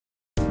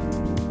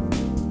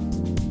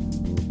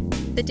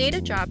The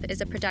Data Drop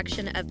is a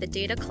production of the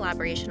Data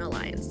Collaboration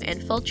Alliance,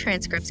 and full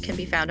transcripts can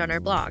be found on our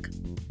blog.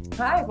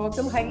 Hi,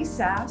 welcome Heidi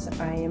Sass.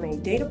 I am a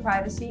data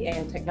privacy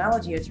and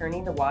technology attorney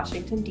in the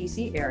Washington,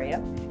 D.C. area,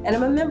 and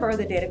I'm a member of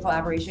the data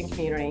collaboration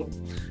community.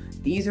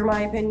 These are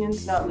my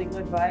opinions, not legal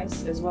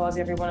advice, as well as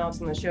everyone else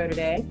on the show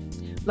today.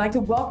 I'd like to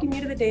welcome you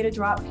to the Data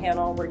Drop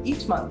panel, where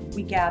each month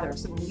we gather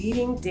some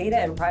leading data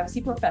and privacy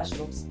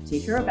professionals to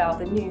hear about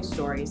the news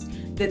stories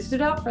that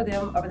stood out for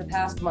them over the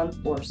past month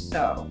or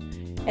so.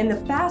 In the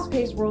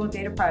fast-paced world of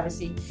data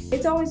privacy,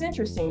 it's always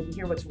interesting to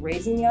hear what's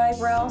raising the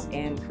eyebrows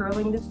and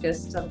curling the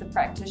fists of the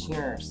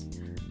practitioners.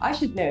 I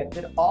should note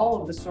that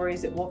all of the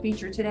stories that we'll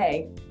feature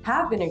today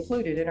have been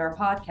included in our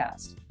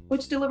podcast,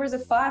 which delivers a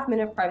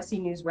 5-minute privacy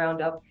news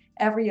roundup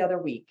every other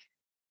week.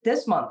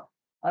 This month,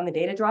 on the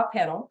Data Drop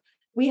panel,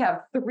 we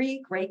have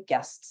 3 great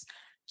guests: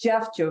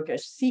 Jeff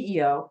Jokish,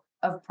 CEO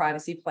of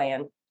Privacy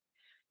Plan;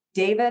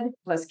 David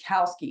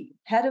Blaskowski,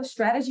 Head of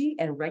Strategy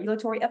and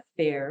Regulatory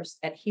Affairs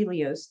at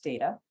Helios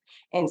Data;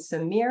 and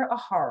Samir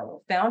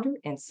Aharo, Founder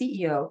and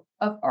CEO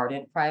of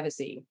Ardent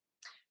Privacy.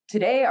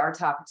 Today, our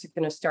topics are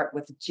going to start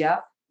with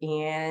Jeff,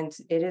 and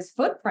it is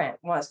Footprint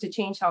wants to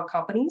change how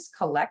companies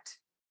collect,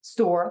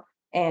 store,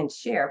 and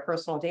share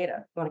personal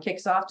data. You want to kick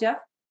us off, Jeff?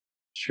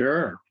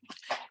 Sure.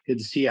 Good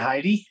to see you,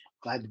 Heidi.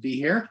 Glad to be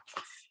here.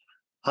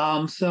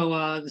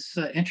 This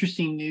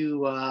interesting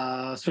new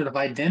sort of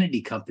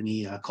identity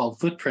company called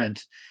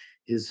Footprint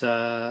is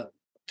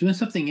doing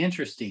something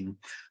interesting.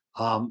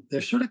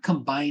 They're sort of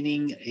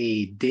combining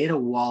a data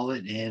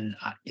wallet and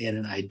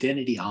an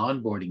identity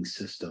onboarding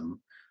system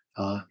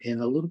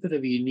in a little bit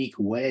of a unique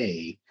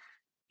way.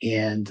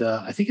 And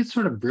I think it's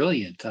sort of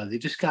brilliant. They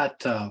just got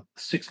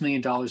 $6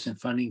 million in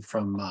funding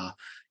from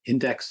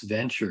Index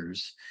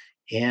Ventures.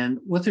 And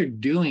what they're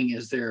doing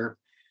is they're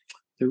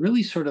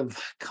really sort of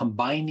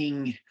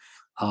combining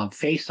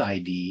Face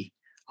ID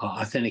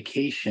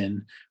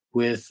authentication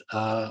with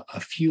a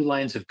few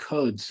lines of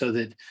code so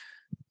that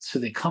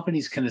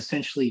companies can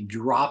essentially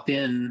drop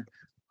in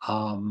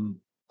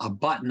a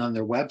button on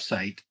their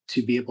website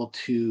to be able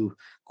to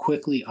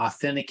quickly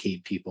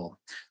authenticate people.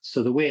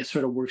 So the way it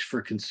sort of works for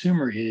a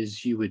consumer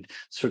is you would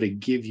sort of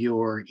give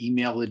your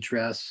email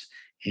address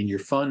and your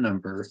phone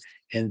number,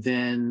 and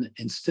then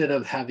instead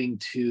of having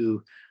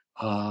to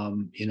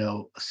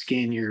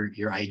scan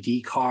your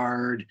ID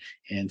card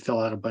and fill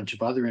out a bunch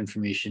of other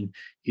information,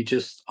 you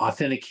just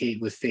authenticate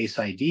with Face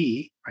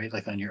ID, right?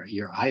 Like on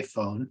your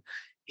iPhone.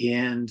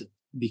 And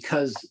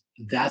because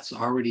that's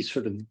already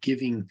sort of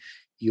giving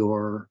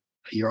your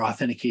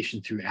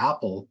authentication through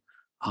Apple,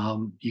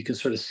 you can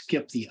sort of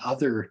skip the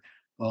other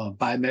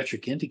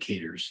biometric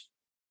indicators.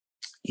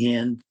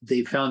 And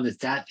they found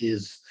that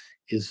is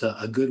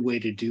a good way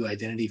to do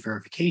identity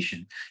verification.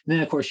 And then,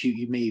 of course,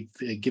 you may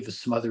give us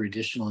some other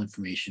additional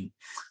information.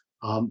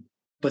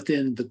 But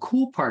then the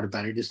cool part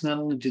about it is not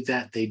only do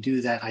they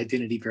do that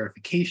identity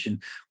verification,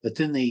 but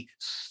then they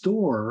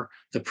store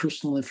the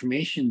personal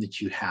information that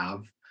you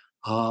have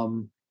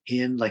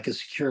in like a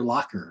secure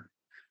locker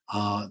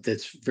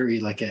that's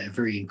very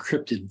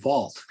encrypted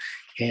vault.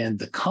 And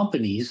the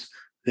companies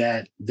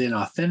that then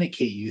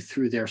authenticate you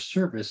through their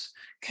service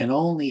can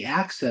only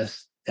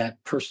access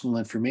that personal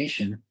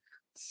information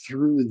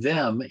through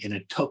them in a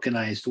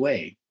tokenized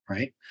way,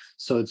 right?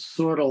 So it's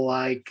sort of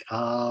like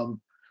the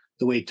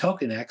way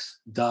TokenX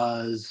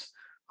does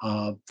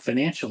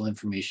financial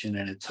information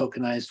in a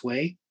tokenized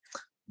way,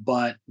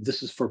 but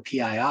this is for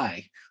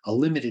PII, a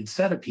limited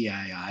set of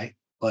PII,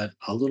 but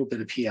a little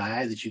bit of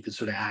PII that you can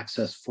sort of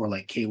access for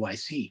like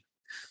KYC.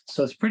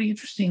 So it's pretty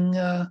interesting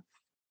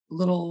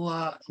little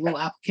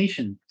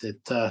application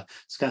that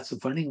it's got some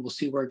funding, and we'll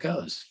see where it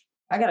goes.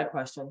 I got a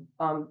question.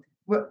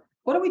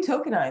 What are we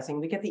tokenizing?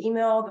 We get the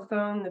email, the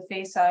phone, the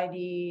Face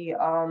ID,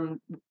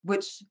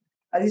 which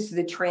this is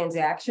the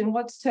transaction.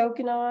 What's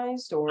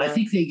tokenized? Or I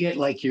think they get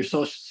like your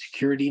social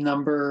security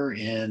number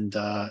and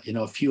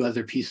a few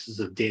other pieces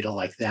of data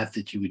like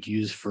that you would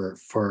use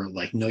for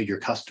like know your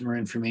customer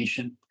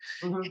information.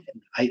 Mm-hmm.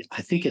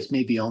 I think it's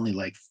maybe only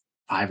like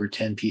 5 or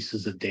 10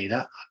 pieces of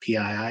data.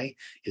 PII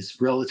is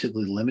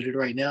relatively limited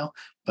right now,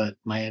 but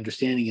my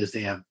understanding is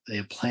they have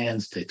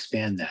plans to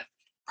expand that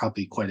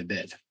probably quite a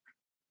bit.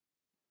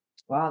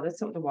 Wow, that's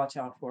something to watch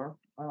out for.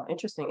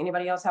 Interesting.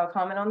 Anybody else have a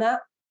comment on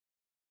that?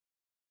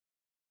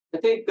 I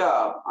think,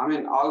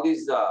 all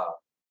these,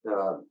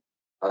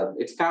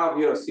 it's kind of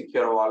your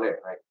secure wallet,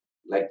 right?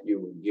 Like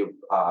you give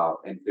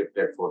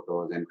encrypted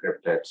photos,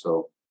 encrypted.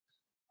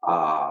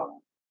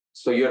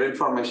 So your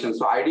information.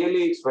 So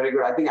ideally, it's very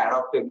good. I think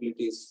adaptability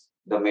is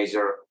the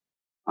major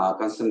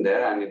concern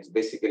there. And it's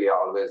basically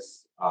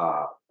always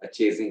a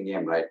chasing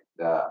game, right?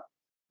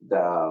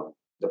 The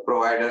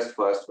providers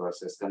first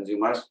versus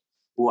consumers,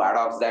 who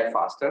adopts that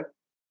faster.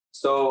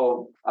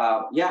 So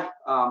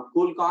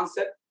cool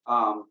concept.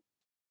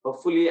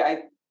 Hopefully,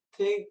 I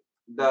think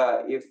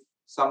if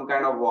some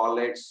kind of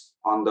wallets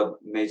on the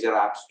major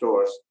app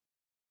stores,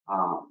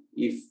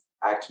 if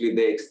actually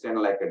they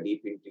extend like a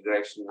deep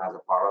integration as a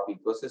part of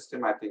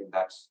ecosystem, I think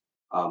that's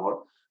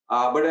more.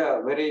 but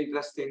a very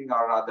interesting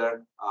or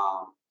rather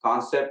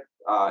concept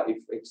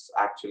if it's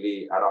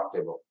actually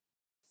adoptable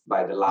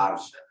by the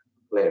large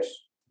players.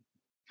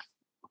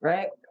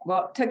 Right.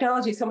 Well,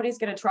 technology, somebody's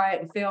going to try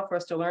it and fail for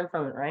us to learn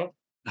from it, right?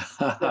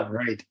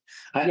 Right.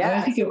 I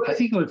Yeah. think So I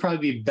think it would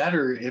probably be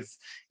better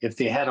if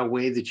they had a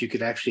way that you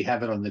could actually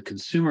have it on the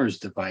consumer's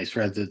device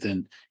rather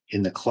than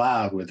in the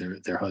cloud where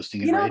they're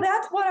hosting it, right?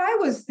 that's what I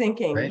was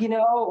thinking, Right.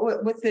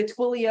 with the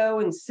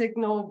Twilio and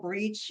Signal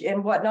breach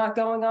and whatnot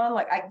going on.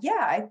 Like,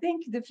 I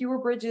think the fewer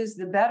bridges,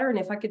 the better. And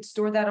if I could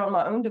store that on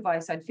my own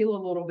device, I'd feel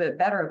a little bit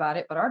better about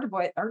it. But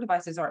our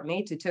devices aren't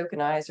made to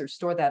tokenize or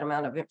store that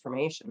amount of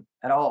information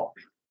at all.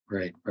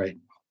 Right. Right.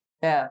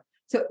 Yeah.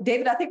 So,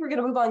 David, I think we're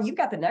going to move on. You've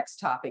got the next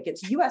topic.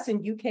 It's US and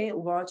UK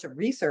launch a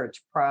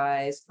research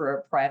prize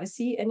for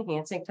privacy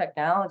enhancing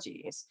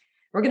technologies.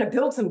 We're going to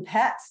build some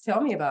pets.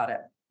 Tell me about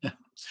it.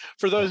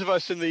 For those of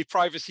us in the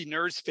privacy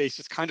nerd space,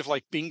 it's kind of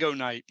like bingo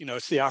night.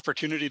 It's the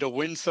opportunity to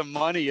win some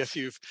money if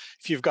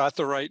you've got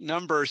the right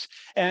numbers,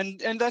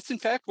 and that's in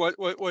fact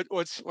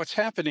what's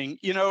happening.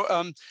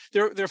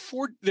 There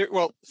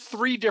are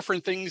three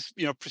different things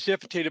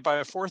precipitated by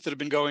a fourth that have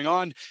been going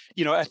on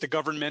at the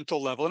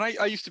governmental level. And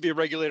I used to be a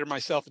regulator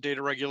myself, a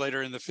data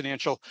regulator in the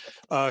financial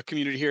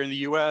community here in the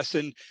U.S.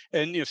 and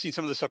seen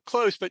some of this up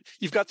close. But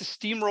you've got the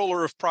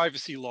steamroller of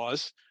privacy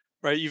laws,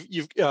 right?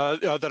 You've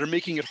that are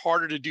making it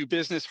harder to do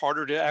business,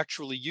 harder to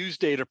actually use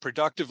data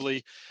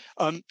productively,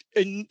 and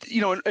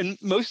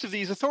most of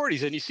these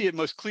authorities, and you see it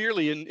most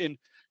clearly in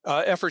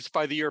efforts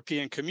by the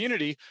European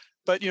community.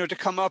 But to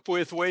come up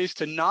with ways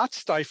to not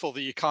stifle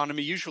the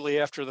economy,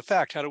 usually after the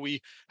fact. How do we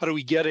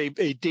get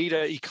a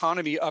data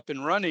economy up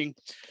and running?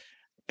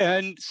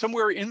 And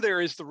somewhere in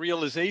there is the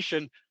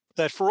realization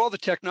that for all the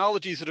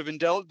technologies that have been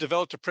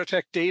developed to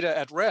protect data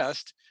at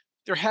rest,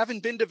 there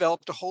haven't been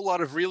developed a whole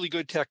lot of really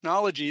good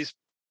technologies,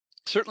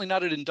 certainly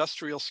not at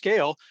industrial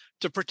scale,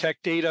 to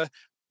protect data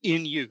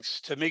in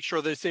use, to make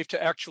sure that it's safe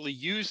to actually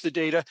use the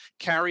data,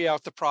 carry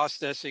out the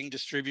processing,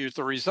 distribute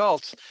the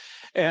results.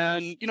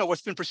 And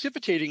what's been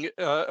precipitating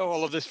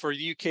all of this for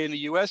the UK and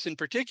the US in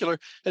particular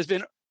has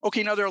been,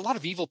 okay, now there are a lot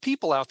of evil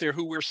people out there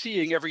who we're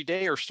seeing every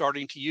day are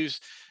starting to use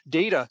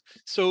data.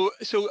 So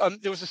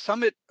there was a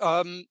summit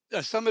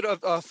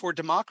for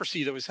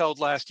democracy that was held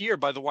last year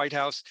by the White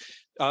House.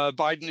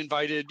 Biden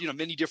invited,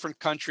 many different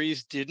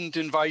countries, didn't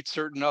invite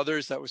certain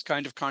others. That was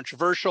kind of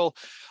controversial.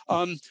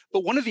 But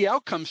one of the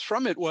outcomes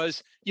from it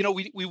was,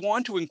 we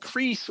want to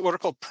increase what are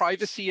called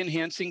privacy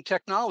enhancing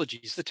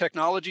technologies, the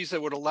technologies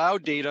that would allow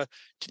data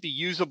to be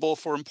usable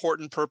for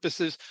important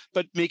purposes,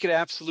 but make it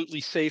absolutely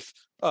safe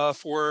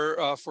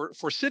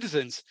for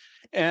citizens.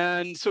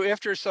 And so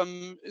after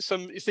some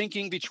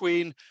thinking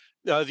between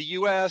the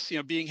U.S.,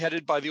 being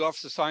headed by the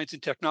Office of Science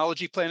and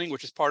Technology Planning,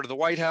 which is part of the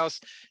White House,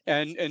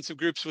 and some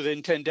groups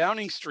within 10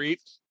 Downing Street,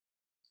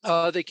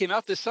 they came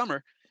out this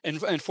summer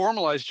and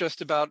formalized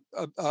just about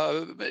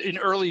in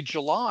early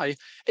July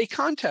a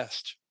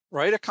contest.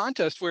 Right, a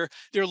contest where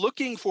they're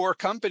looking for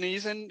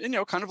companies, and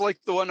kind of like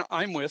the one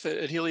I'm with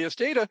at Helios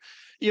Data,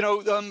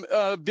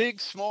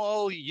 big,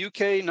 small,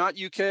 UK, not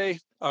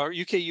UK, or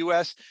UK,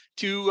 US,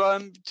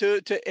 to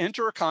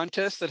enter a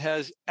contest that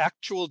has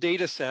actual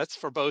data sets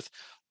for both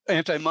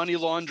anti-money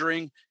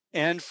laundering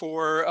and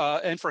for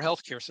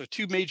healthcare. So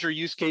two major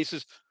use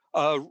cases: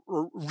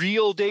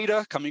 real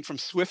data coming from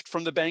SWIFT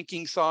from the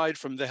banking side,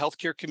 from the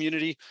healthcare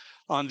community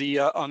on the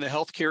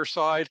healthcare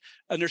side,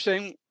 and they're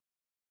saying,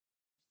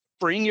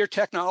 bring your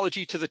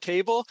technology to the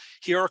table.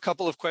 Here are a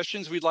couple of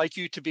questions we'd like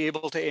you to be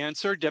able to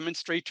answer,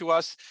 demonstrate to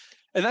us.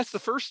 And that's the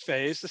first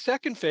phase. The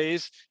second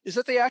phase is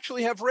that they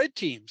actually have red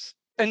teams.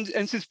 And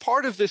since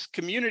part of this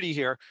community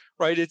here,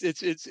 right,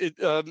 it's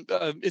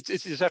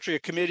actually a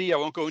committee. I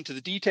won't go into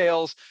the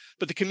details,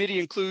 but the committee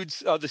includes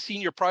the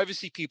senior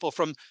privacy people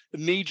from the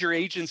major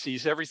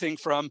agencies, everything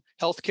from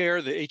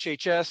healthcare, the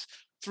HHS,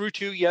 through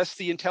to, yes,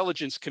 the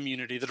intelligence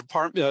community, the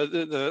department,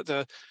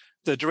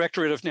 the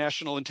Directorate of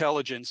National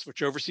Intelligence,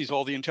 which oversees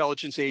all the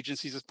intelligence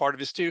agencies as part of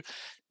this too.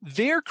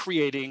 They're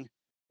creating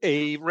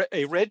a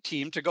red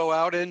team to go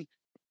out and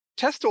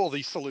test all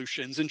these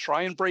solutions and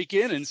try and break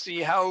in and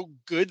see how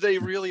good they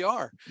really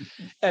are.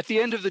 At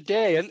the end of the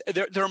day, and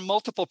there are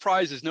multiple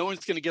prizes. No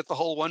one's going to get the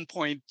whole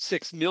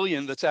 1.6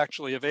 million that's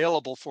actually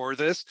available for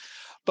this.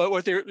 But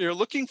what they're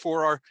looking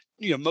for are,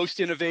 most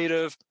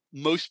innovative,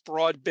 most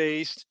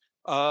broad-based,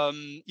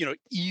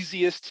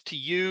 easiest to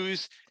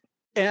use.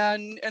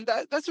 And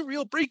that's a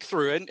real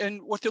breakthrough.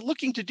 And what they're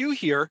looking to do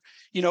here,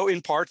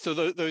 in part, so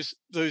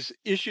those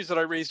issues that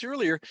I raised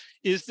earlier,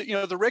 is that,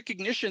 the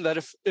recognition that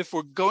if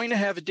we're going to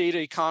have a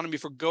data economy,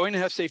 if we're going to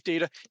have safe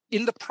data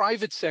in the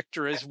private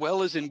sector as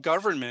well as in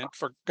government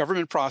for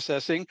government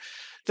processing,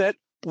 that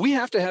we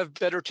have to have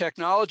better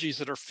technologies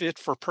that are fit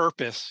for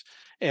purpose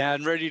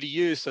and ready to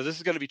use. So this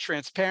is going to be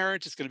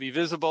transparent. It's going to be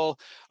visible,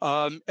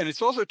 and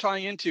it's also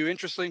tying into,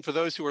 interesting for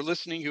those who are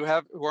listening who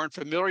aren't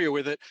familiar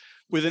with it,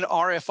 with an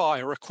RFI,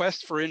 a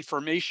request for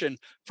information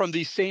from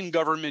these same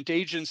government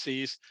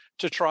agencies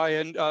to try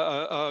and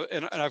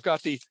I've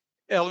got the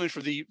element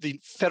for the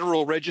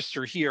Federal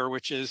Register here,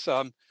 which is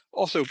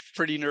also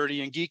pretty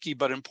nerdy and geeky,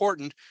 but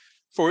important,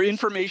 for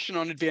information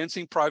on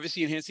advancing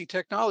privacy enhancing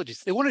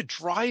technologies. They want to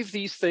drive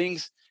these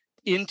things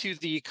into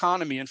the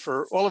economy. And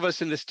for all of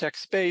us in this tech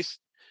space,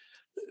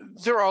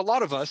 there are a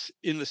lot of us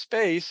in the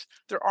space.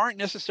 There aren't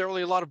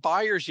necessarily a lot of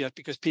buyers yet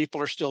because people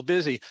are still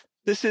busy.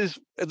 This is,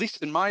 at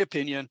least in my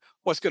opinion,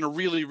 what's going to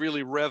really,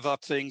 really rev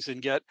up things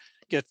and get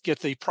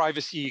the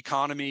privacy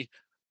economy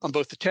on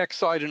both the tech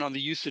side and on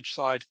the usage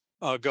side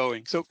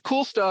going. So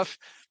cool stuff.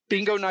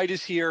 Bingo night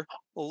is here.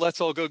 Well,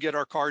 let's all go get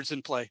our cards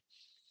and play.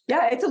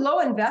 Yeah, it's a low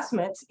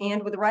investment,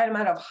 and with the right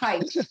amount of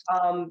hype,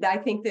 I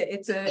think that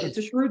it's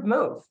a shrewd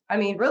move. I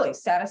mean, really,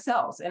 status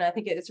sells, and I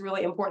think it's a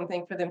really important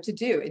thing for them to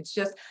do. It's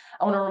just,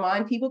 I want to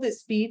remind people that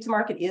speed to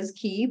market is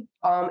key,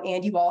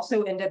 and you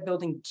also end up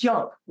building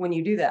junk when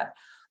you do that.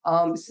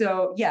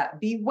 So yeah,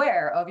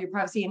 beware of your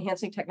privacy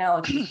enhancing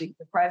technologies because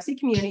the privacy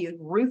community is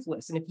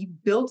ruthless, and if you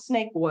build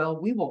snake oil,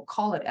 we will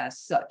call it as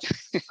such,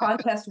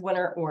 contest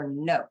winner or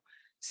no.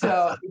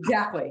 So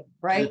exactly,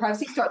 right?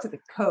 Privacy starts at the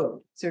code.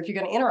 So if you're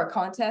going to enter a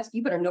contest,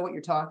 you better know what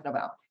you're talking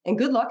about. And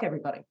good luck,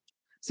 everybody.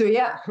 So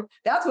yeah,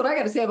 that's what I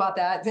got to say about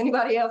that. Does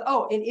anybody else?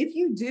 Oh, and if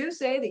you do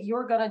say that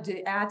you're going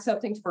to add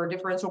something for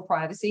differential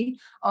privacy,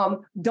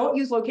 don't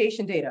use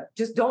location data.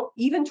 Just don't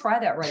even try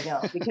that right now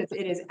because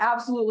it is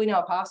absolutely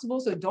not possible.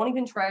 So don't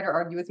even try to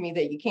argue with me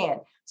that you can.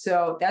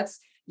 So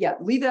yeah,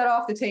 leave that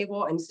off the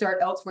table and start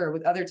elsewhere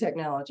with other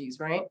technologies,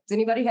 right? Does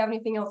anybody have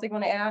anything else they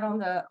want to add on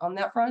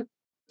that front?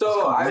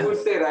 So I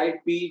would say, right,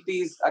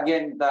 PETs,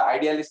 again, the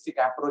idealistic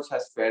approach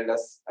has failed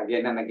us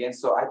again and again.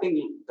 So I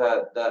think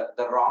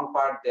the wrong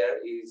part there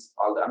is,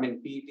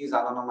 PETs,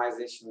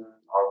 anonymization,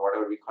 or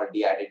whatever we call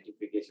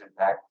de-identification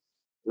tag.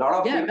 A lot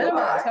of people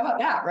minimize. How about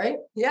that, right?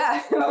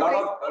 Yeah.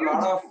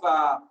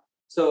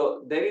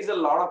 So there is a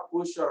lot of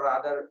push, or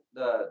rather,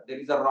 there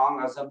is a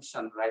wrong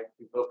assumption, right?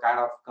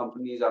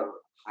 Companies are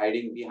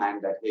hiding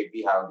behind that, hey,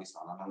 we have this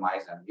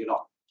anonymized, and you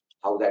know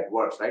how that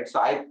works, right? So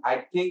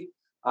I think,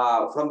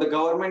 from the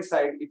government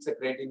side, it's a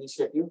great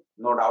initiative,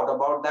 no doubt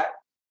about that.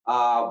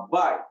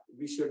 But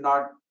we should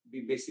not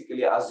be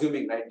basically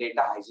assuming that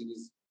data hygiene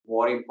is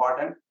more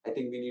important. I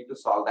think we need to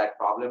solve that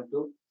problem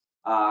too.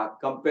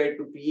 Compared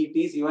to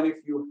PETs, even if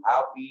you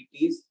have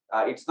PETs,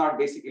 it's not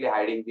basically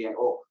hiding behind,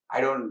 oh, I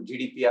don't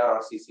GDPR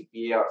or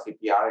CCPA or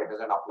CPR, it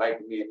doesn't apply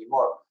to me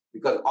anymore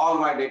because all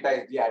my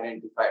data is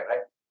de-identified,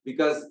 right?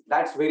 Because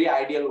that's very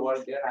ideal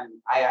world there. And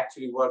I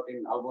actually worked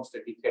in almost a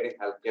decade in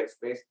healthcare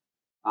space.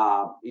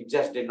 It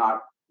just did not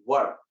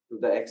work to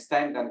the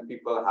extent, and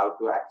people have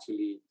to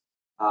actually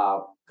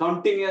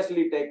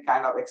continuously take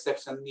kind of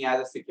exception, me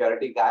as a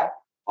security guy,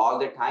 all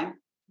the time,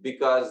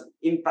 because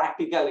in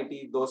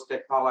practicality, those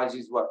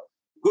technologies were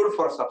good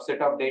for subset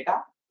of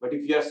data. But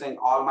if you're saying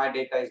all my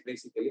data is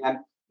basically, and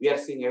we are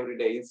seeing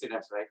everyday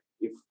incidents, right?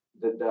 If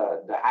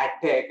the ad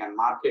tech and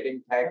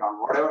marketing tech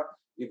or whatever,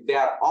 if they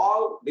are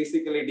all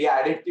basically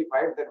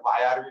de-identified, then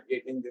why are we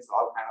getting this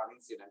all kind of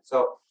incidents?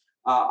 So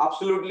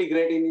absolutely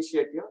great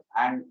initiative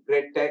and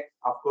great tech.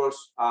 Of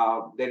course,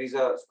 there is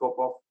a scope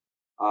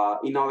of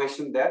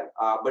innovation there,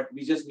 but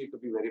we just need to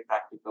be very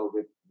practical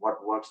with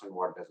what works and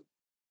what doesn't.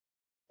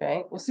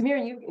 Okay. Well,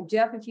 Samir,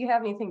 Jeff, if you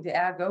have anything to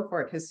add, go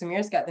for it, because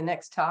Samir's got the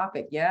next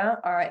topic. Yeah.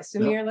 All right,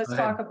 Samir, let's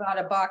talk about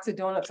a box of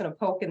donuts and a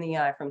poke in the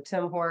eye from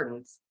Tim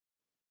Hortons.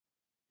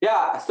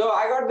 Yeah. So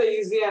I got the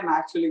easy and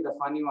actually the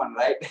funny one,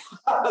 right?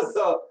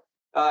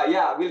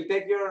 We'll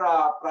take your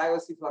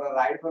privacy for a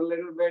ride for a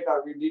little bit,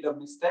 or we did a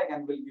mistake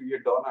and we'll give you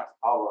donuts.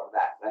 How about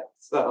that, right?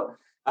 So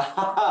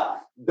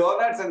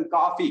donuts and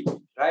coffee,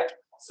 right?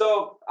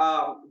 So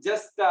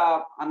just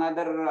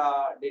another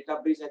data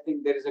breach. I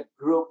think there is a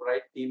group,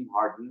 right? Tim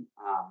Horton,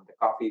 the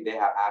coffee,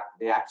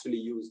 they actually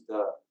use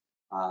the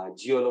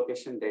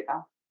geolocation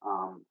data.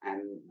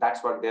 And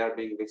that's what they're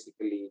being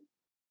basically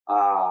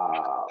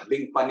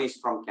being punished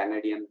from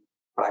Canadian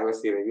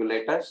privacy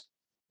regulators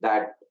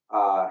that,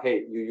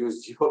 hey, you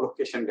use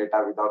geolocation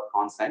data without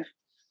consent.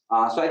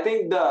 So I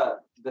think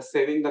the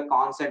saving the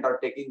consent or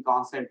taking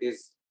consent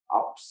is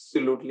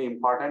absolutely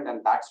important.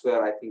 And that's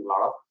where I think a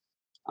lot of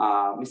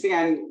missing.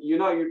 And,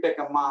 you take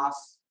a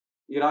mass,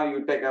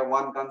 you take a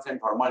one consent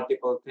for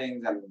multiple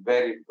things and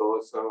where it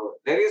goes. So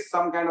there is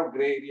some kind of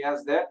gray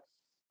areas there.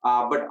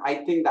 But I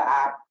think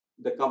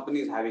the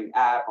companies having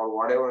app or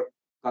whatever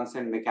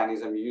consent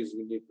mechanism you use,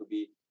 we need to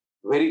be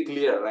very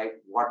clear, right?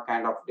 What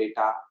kind of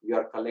data you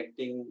are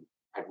collecting,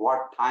 at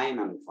what time,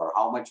 and for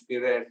how much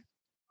period,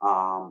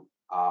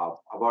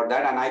 about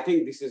that. And I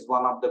think this is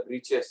one of the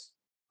breaches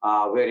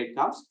where it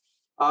comes.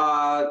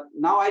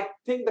 Now, I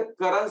think the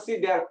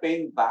currency they are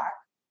paying back,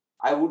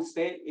 I would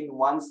say in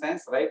one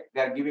sense, right?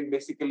 They are giving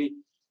basically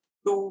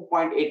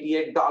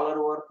 $2.88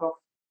 worth of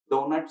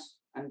donuts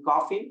and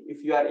coffee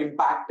if you are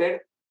impacted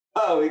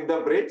with the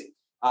breach.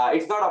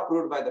 It's not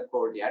approved by the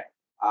court yet.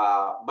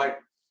 But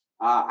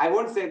I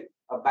won't say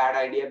a bad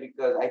idea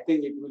because I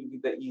think it will be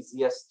the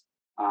easiest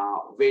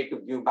way to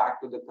give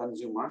back to the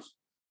consumers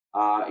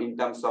in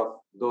terms of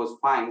those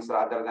fines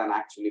rather than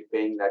actually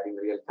paying that in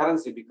real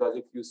currency. Because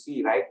if you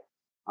see, right,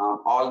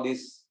 all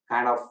these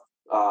kind of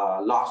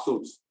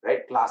lawsuits,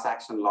 right, class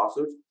action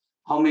lawsuits,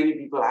 how many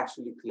people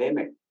actually claim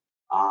it.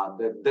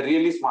 The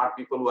really smart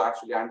people who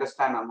actually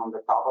understand I'm on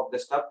the top of the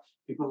stuff,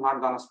 people are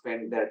not going to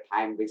spend their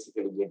time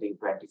basically getting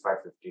 $25,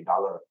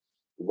 $50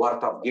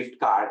 worth of gift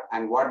card.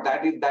 And what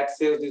that is, that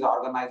saves this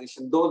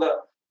organization, though the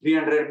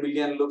 300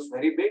 million looks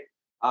very big,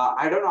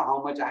 I don't know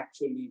how much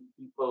actually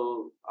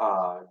people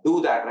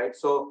do that, right?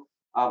 So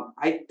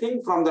I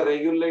think from the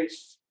regulator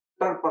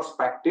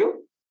perspective,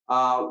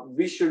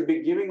 we should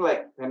be giving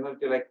like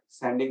penalty, like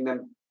sending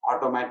them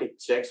automatic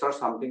checks or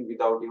something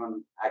without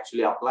even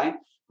actually applying.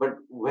 But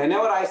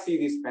whenever I see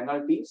these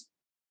penalties,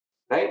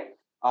 right,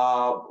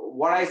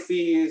 what I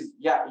see is,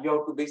 yeah, you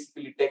have to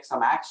basically take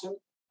some action.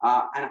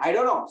 And I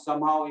don't know,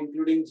 somehow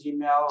including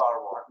Gmail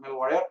or Hotmail,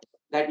 whatever,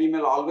 that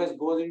email always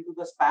goes into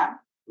the spam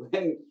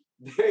when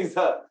there is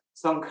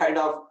some kind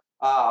of,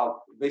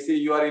 basically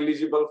you are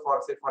eligible for,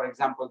 say, for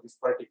example, this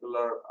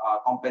particular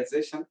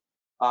compensation.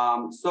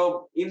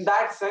 So in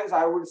that sense,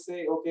 I would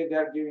say, okay, they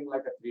are giving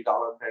like a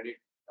 $3 credit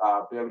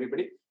to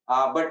everybody.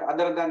 But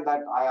other than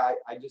that,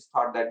 I just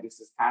thought that this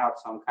is kind of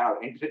some kind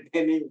of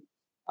entertaining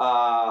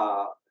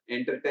kind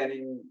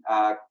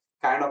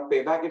of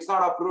payback. It's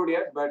not approved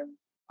yet, but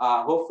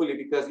hopefully,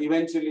 because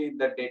eventually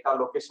the data,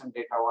 location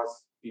data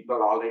was,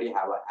 people already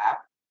have an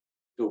app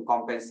to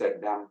compensate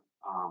them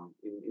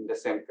in the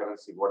same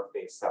currency what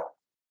they sell.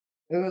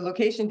 Ooh,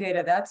 location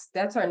data,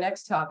 that's our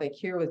next topic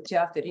here with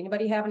Jeff. Did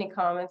anybody have any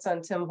comments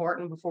on Tim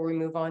Horton before we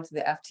move on to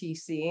the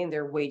FTC and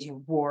they're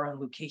waging war on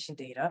location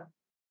data?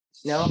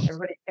 No,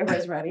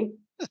 everybody's ready.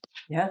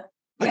 Yeah.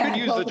 I could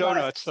use the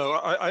donuts, though.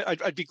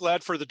 I'd be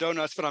glad for the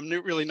donuts, but I'm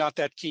really not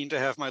that keen to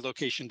have my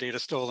location data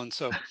stolen.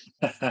 So,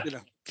 you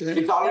know,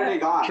 it's already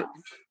gone.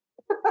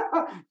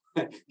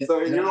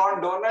 So you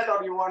want donut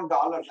or you want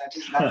dollars? I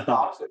think that's the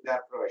option there,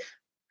 right?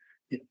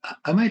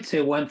 I might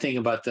say one thing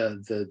about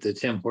the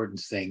Tim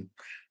Hortons thing.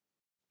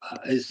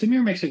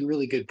 Samir makes a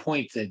really good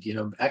point that,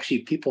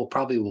 actually people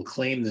probably will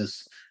claim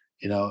this,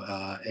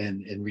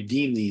 and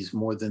redeem these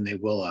more than they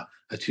will a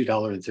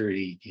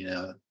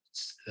 $2.30,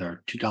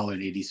 or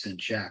 $2.80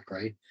 check,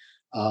 right?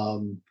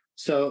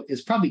 So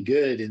it's probably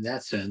good in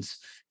that sense.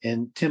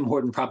 And Tim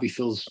Horton probably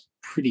feels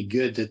pretty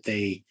good that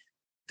they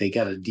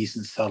got a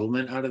decent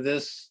settlement out of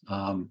this.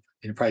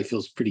 And it probably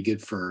feels pretty good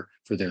for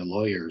their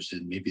lawyers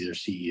and maybe their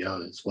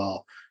CEO as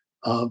well.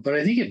 But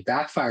I think it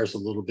backfires a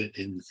little bit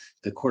in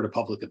the court of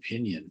public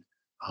opinion,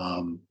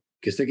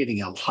 because they're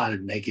getting a lot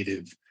of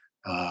negative,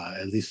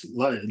 at least a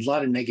lot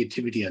of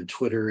negativity on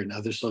Twitter and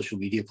other social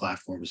media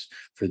platforms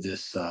for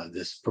this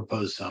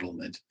proposed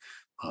settlement,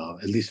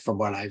 at least from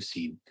what I've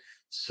seen.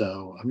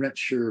 So I'm not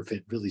sure if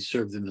it really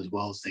served them as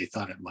well as they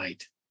thought it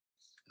might.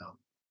 So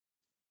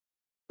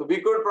we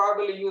could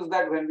probably use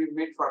that when we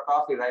meet for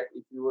coffee, right?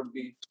 If you would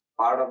be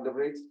part of the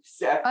bridge.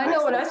 I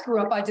know when I screw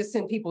up, I just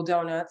send people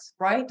donuts,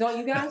 right? Don't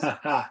you guys?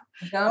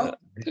 No?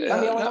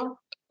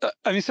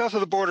 I mean, south of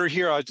the border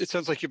here, it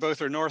sounds like you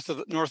both are north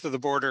of the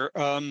border.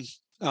 We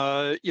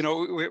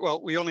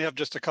only have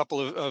just a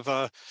couple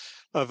of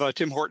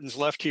Tim Hortons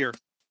left here.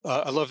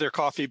 I love their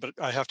coffee, but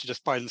I have to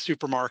just buy it in the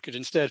supermarket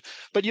instead.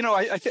 But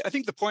I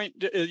think the point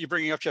you're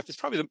bringing up, Jeff, is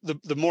probably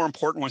the more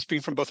important one,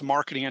 speaking from both a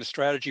marketing and a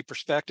strategy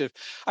perspective.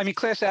 I mean,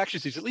 class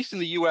actions, at least in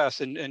the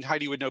U.S., and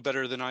Heidi would know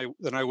better than I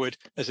would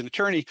as an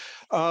attorney.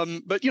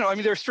 But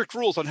there are strict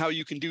rules on how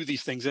you can do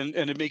these things, and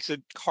it makes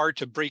it hard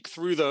to break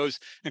through those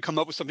and come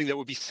up with something that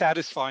would be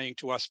satisfying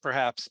to us,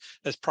 perhaps,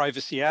 as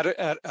privacy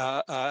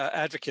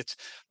advocates.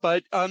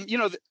 But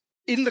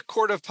in the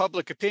court of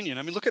public opinion,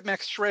 I mean, look at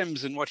Max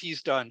Schrems and what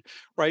he's done,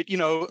 right?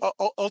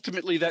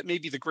 Ultimately, that may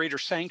be the greater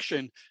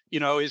sanction,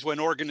 is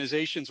when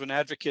organizations, when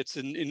advocates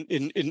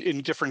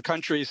in different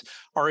countries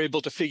are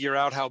able to figure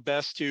out how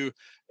best to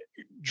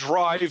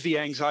drive the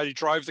anxiety,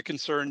 drive the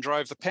concern,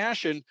 drive the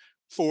passion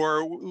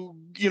for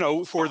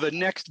the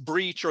next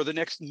breach or the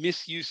next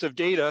misuse of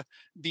data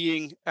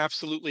being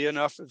absolutely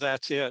enough.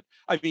 That's it.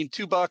 I mean,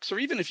 $2, or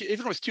even if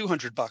it was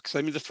 $200,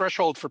 I mean, the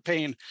threshold for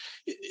pain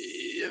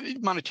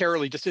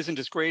monetarily just isn't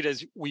as great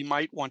as we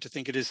might want to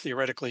think it is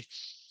theoretically.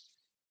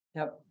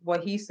 Yep.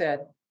 What he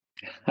said.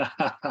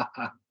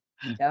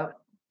 Yep.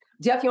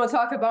 Jeff, you want to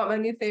talk about my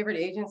new favorite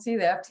agency,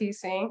 the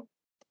FTC?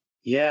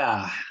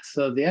 Yeah.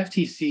 So the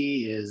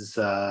FTC is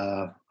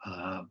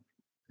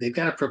they've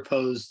got a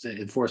proposed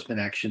enforcement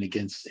action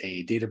against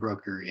a data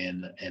broker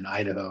in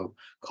Idaho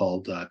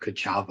called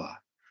Kochava.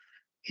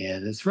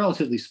 And it's a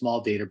relatively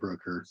small data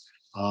broker.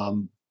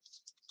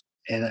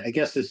 And I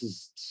guess this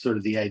is sort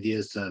of the idea,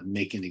 is to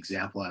make an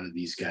example out of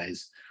these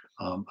guys.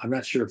 I'm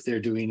not sure if they're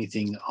doing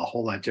anything a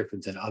whole lot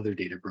different than other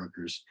data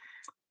brokers,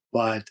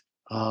 but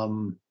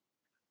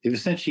they've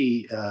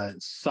essentially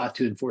sought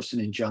to enforce an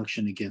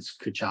injunction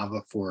against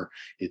Kochava for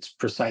its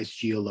precise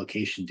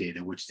geolocation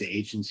data, which the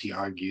agency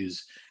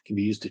argues can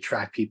be used to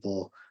track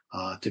people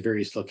to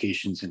various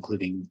locations,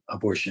 including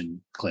abortion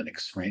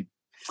clinics, right?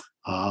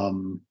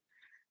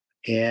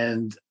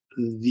 And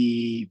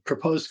the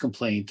proposed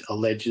complaint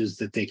alleges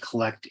that they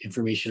collect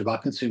information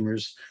about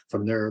consumers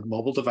from their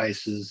mobile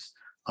devices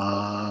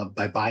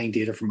by buying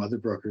data from other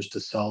brokers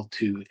to sell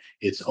to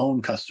its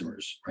own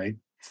customers, right?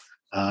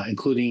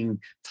 including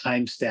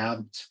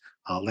time-stamped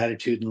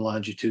latitude and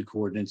longitude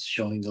coordinates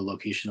showing the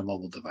location of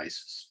mobile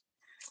devices.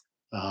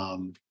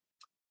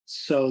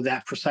 So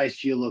that precise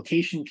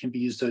geolocation can be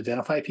used to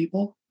identify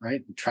people,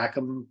 right? And track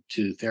them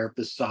to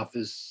therapists'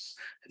 office,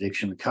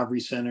 addiction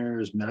recovery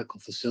centers, medical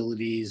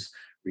facilities,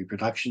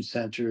 reproduction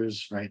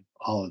centers, right?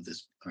 All of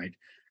this, right?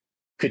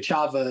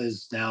 Kachava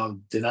is now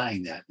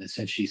denying that and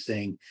essentially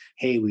saying,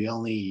 "Hey, we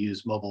only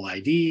use mobile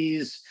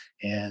IDs,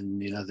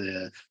 and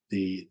the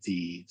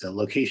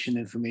location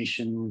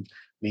information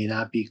may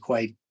not be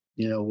quite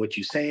what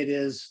you say it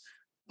is,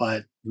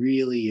 but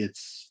really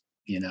it's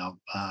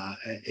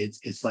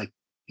like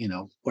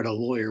what a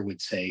lawyer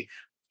would say,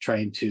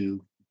 trying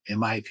to, in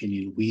my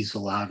opinion,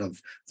 weasel out of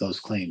those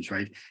claims,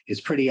 right?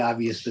 It's pretty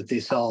obvious that they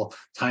sell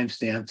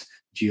timestamped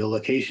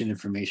geolocation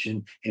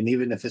information, and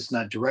even if it's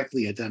not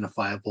directly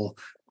identifiable,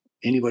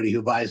 anybody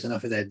who buys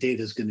enough of that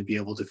data is going to be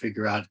able to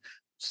figure out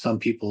some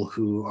people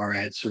who are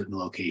at certain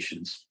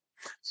locations.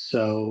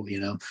 So,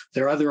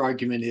 their other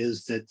argument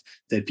is that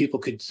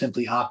people could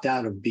simply opt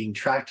out of being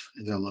tracked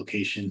in their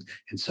location.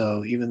 And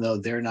so even though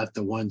they're not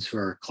the ones who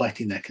are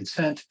collecting that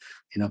consent,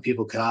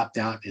 people could opt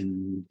out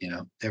and,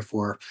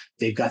 therefore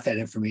they've got that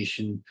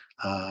information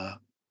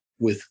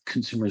with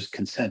consumers'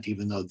 consent,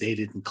 even though they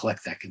didn't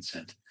collect that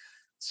consent.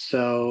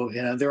 So,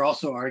 they're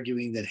also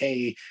arguing that,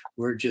 hey,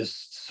 we're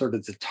just sort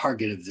of the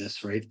target of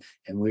this, right?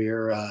 And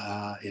we're,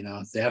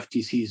 the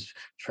FTC's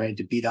trying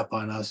to beat up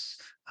on us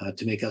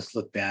to make us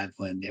look bad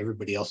when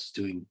everybody else is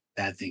doing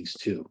bad things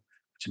too,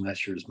 which I'm not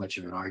sure is much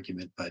of an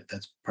argument, but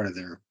that's part of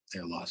their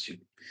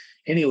lawsuit.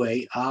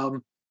 Anyway,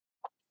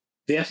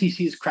 the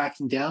FCC is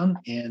cracking down,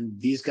 and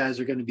these guys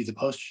are going to be the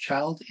poster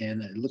child.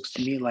 And it looks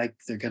to me like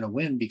they're going to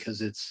win because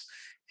it's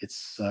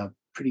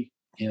pretty,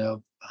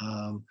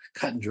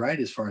 cut and dried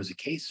as far as the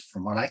case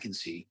from what I can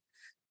see.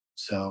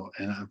 So,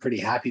 and I'm pretty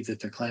happy that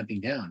they're clamping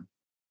down.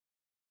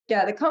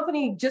 Yeah, the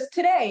company just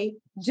today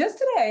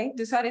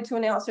decided to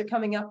announce they're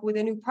coming up with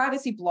a new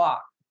privacy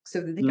block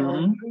so that they can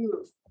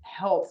remove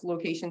health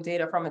location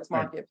data from its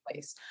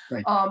marketplace.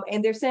 Right.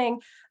 And they're saying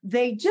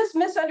they just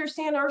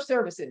misunderstand our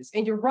services.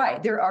 And you're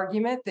right, their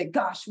argument that,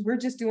 gosh, we're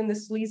just doing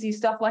this sleazy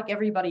stuff like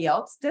everybody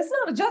else. That's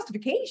not a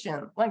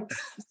justification. Like,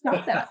 it's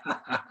not that.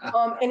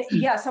 And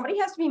yeah, somebody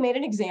has to be made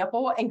an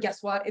example. And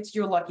guess what? It's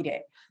your lucky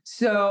day.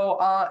 So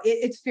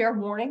it's fair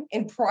warning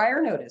and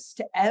prior notice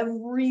to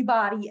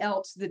everybody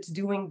else that's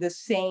doing the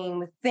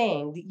same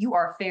thing that you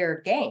are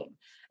fair game.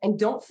 And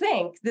don't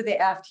think that the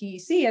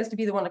FTC has to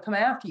be the one to come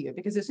after you,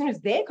 because as soon as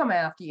they come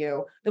after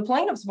you, the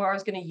plaintiff's bar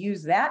is going to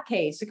use that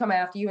case to come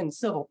after you in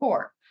civil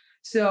court.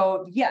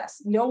 So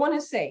yes, no one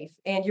is safe,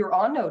 and you're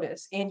on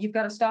notice, and you've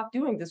got to stop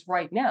doing this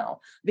right now,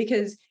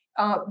 because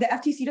the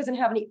FTC doesn't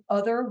have any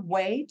other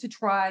way to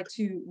try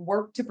to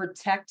work to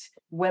protect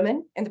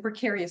women in the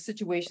precarious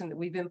situation that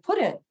we've been put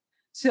in.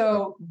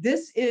 So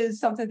this is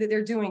something that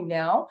they're doing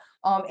now,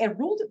 and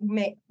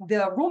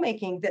the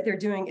rulemaking that they're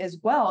doing as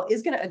well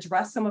is going to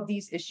address some of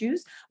these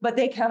issues, but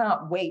they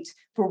cannot wait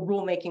for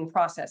rulemaking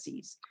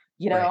processes.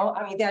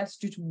 I mean, that's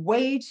just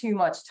way too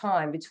much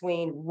time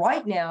between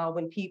right now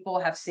when people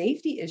have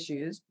safety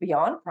issues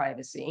beyond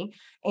privacy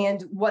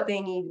and what they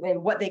need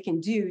and what they can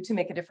do to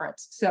make a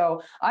difference.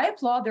 So I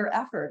applaud their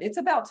effort. It's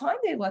about time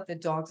they let the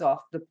dogs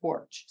off the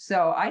porch.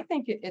 So I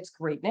think it's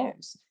great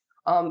news.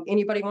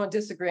 Anybody want to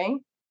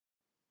disagree?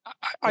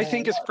 I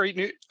think it's great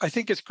news. I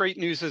think it's great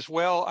news as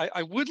well.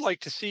 I would like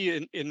to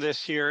see in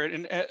this here,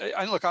 and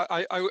look,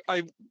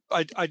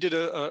 I did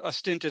a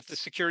stint at the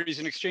Securities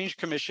and Exchange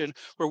Commission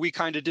where we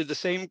kind of did the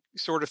same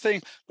sort of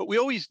thing, but we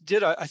always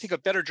did, I think, a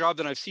better job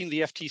than I've seen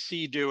the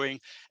FTC doing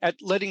at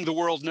letting the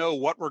world know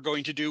what we're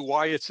going to do,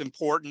 why it's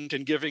important,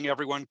 and giving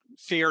everyone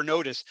fair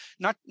notice.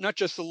 Not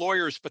just the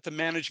lawyers, but the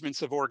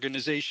managements of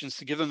organizations,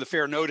 to give them the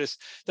fair notice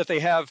that they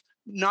have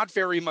not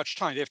very much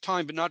time. They have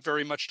time, but not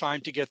very much time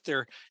to get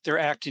their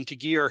act into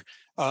gear,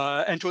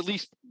 and to at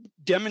least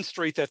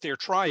demonstrate that they're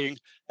trying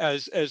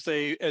as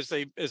they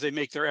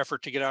make their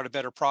effort to get out a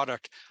better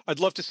product.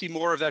 I'd love to see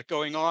more of that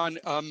going on.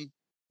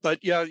 But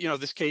yeah,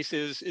 this case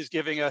is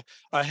giving a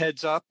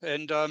heads up,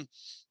 and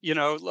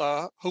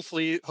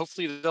hopefully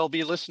they'll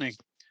be listening.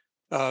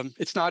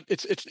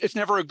 It's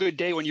never a good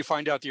day when you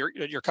find out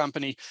that your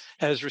company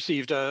has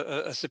received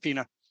a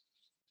subpoena.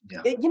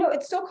 Yeah.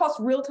 It still costs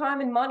real time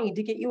and money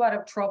to get you out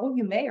of trouble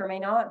you may or may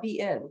not be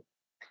in.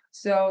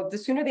 So the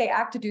sooner they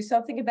act to do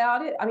something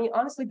about it, I mean,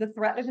 honestly, the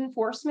threat of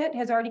enforcement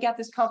has already got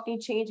this company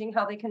changing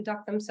how they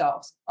conduct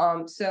themselves.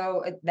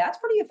 So that's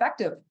pretty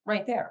effective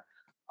right there.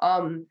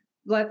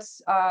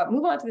 Let's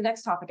move on to the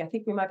next topic. I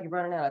think we might be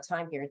running out of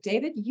time here.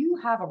 David, you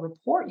have a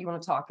report you want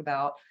to talk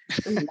about.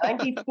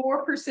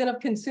 94%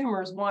 of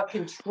consumers want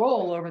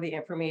control over the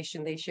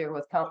information they share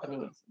with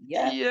companies.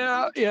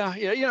 Yeah.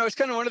 It's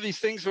kind of one of these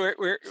things where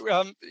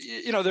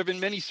there have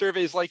been many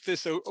surveys like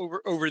this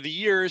over the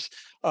years.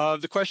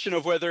 The question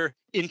of whether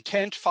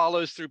intent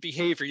follows through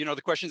behavior.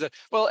 The question is that,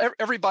 well,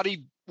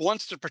 everybody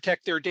wants to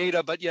protect their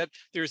data, but yet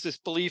there's this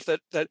belief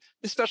that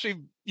especially,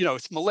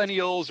 it's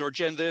millennials or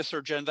Gen this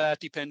or Gen that,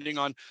 depending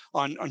on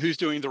who's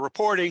doing the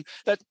reporting,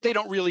 that they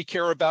don't really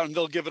care about, and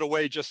they'll give it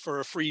away just for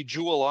a free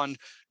jewel on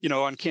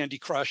Candy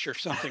Crush or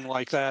something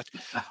like that.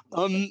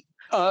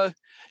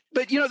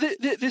 But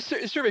this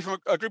survey from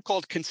a group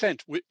called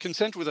Consent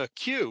with a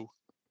Q,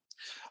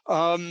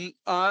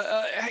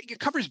 it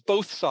covers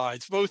both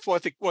sides, both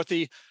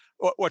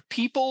what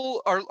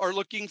people are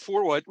looking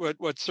for,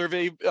 what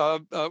survey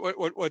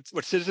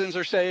what citizens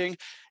are saying,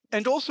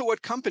 and also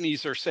what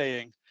companies are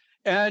saying.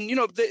 And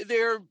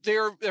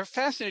they're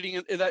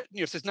fascinating in that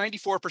it says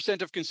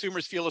 94% of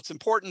consumers feel it's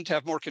important to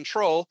have more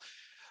control,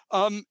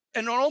 and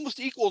an almost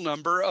equal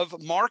number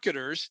of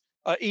marketers,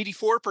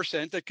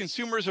 84%, that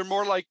consumers are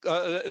more like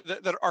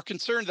that are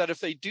concerned that if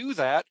they do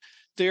that,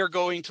 they're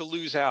going to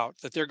lose out,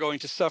 that they're going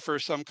to suffer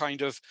some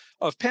kind of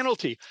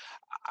penalty.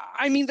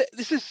 I mean,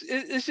 this is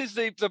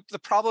the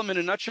problem in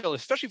a nutshell,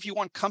 especially if you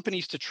want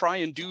companies to try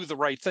and do the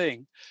right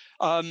thing.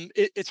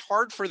 It's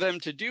hard for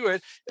them to do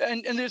it.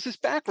 And there's this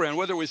background,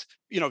 whether it was,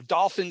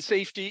 dolphin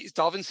safe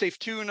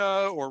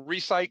tuna or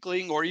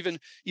recycling, or even,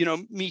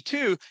 Me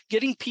Too,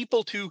 getting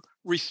people to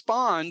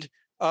respond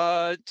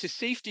to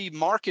safety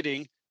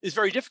marketing is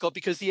very difficult,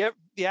 because the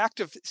act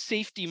of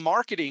safety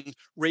marketing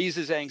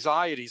raises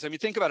anxieties. I mean,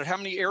 think about it. How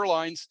many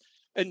airlines,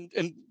 and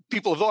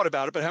people have thought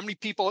about it, but how many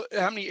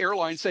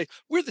airlines say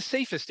we're the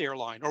safest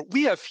airline, or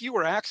we have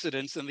fewer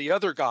accidents than the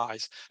other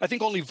guys? I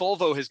think only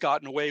Volvo has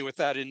gotten away with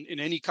that in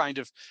any kind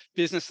of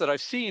business that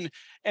I've seen.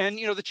 And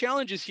the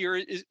challenges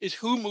here is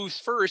who moves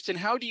first, and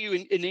how do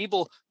you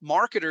enable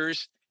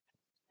marketers?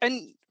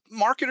 And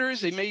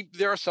marketers,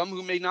 there are some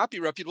who may not be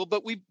reputable,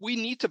 but we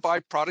need to buy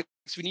products.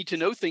 We need to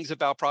know things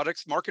about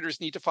products.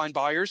 Marketers need to find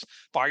buyers.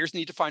 Buyers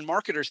need to find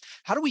marketers.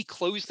 How do we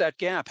close that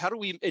gap? How do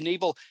we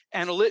enable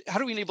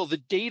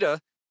the data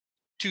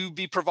to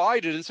be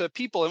provided? And so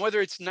people, and whether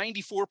it's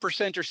 94% or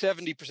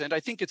 70%, I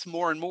think it's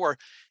more and more.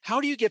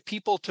 How do you get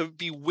people to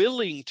be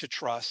willing to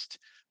trust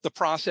the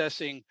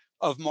processing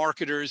of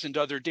marketers and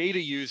other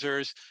data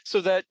users, so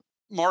that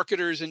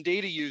marketers and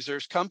data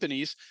users,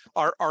 companies,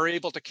 are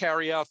able to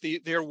carry out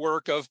their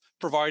work of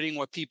providing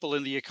what people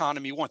in the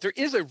economy want? There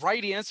is a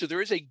right answer.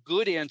 There is a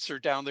good answer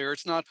down there.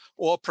 It's not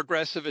all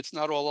progressive. It's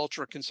not all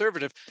ultra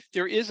conservative.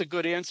 There is a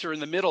good answer in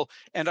the middle.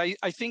 And I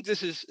think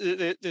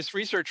this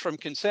research from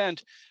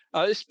Consent,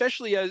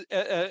 especially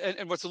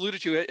and what's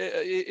alluded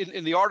to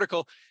in the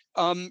article,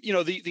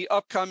 the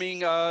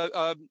upcoming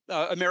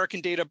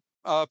American Data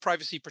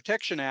Privacy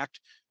Protection Act.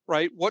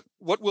 Right? What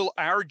will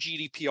our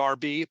GDPR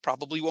be?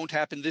 Probably won't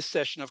happen this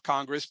session of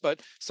Congress, but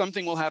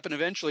something will happen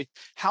eventually.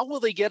 How will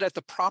they get at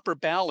the proper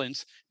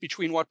balance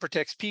between what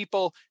protects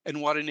people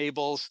and what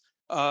enables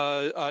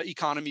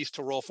economies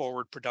to roll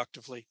forward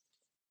productively?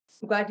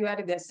 I'm glad you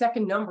added that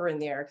second number in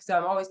there, because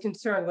I'm always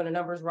concerned when a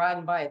number is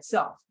riding by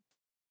itself.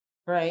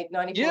 Right?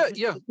 94%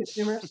 Yeah.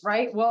 consumers,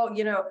 right? Well,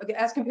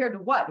 as compared to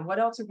what? And what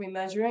else are we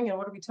measuring, and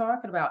what are we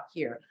talking about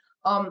here?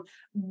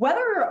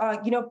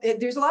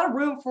 There's a lot of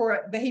room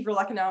for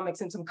behavioral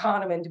economics and some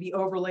Kahneman to be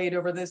overlaid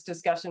over this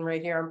discussion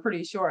right here, I'm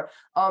pretty sure.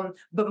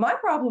 But my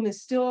problem is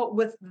still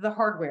with the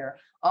hardware,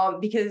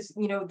 because,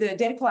 the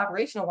Data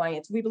Collaboration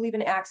Alliance, we believe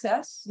in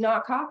access,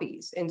 not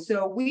copies. And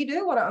so we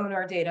do want to own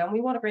our data, and we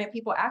want to grant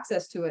people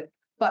access to it.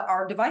 But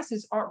our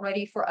devices aren't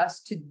ready for us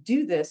to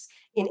do this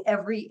in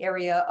every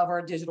area of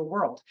our digital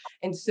world.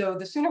 And so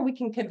the sooner we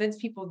can convince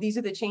people these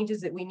are the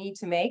changes that we need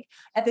to make,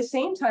 at the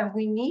same time,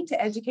 we need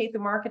to educate the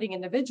marketing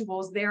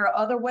individuals there are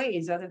other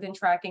ways other than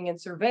tracking and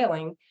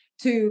surveilling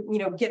to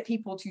get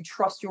people to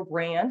trust your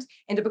brand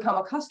and to become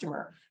a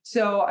customer.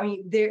 So, I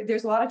mean,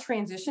 there's a lot of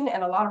transition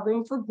and a lot of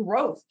room for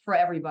growth for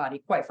everybody.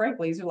 Quite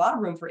frankly, there's a lot of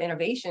room for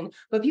innovation,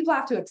 but people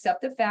have to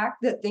accept the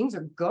fact that things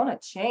are gonna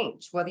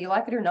change, whether you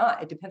like it or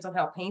not. It depends on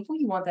how painful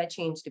you want that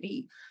change to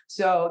be.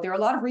 So there are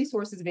a lot of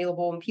resources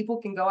available, and people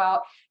can go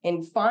out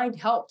and find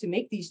help to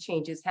make these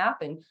changes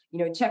happen.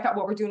 Check out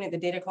what we're doing at the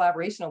Data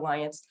Collaboration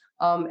Alliance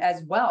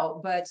as well.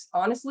 But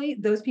honestly,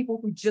 those people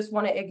who just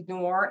want to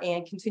ignore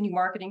and continue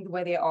marketing the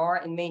way they are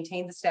and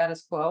maintain the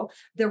status quo,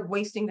 they're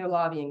wasting their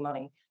lobbying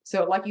money.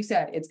 So like you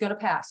said, it's going to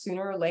pass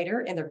sooner or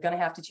later, and they're going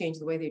to have to change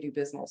the way they do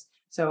business.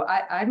 So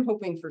I'm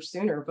hoping for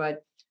sooner,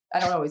 but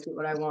I don't always get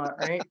what I want,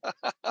 right?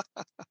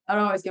 I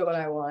don't always get what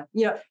I want.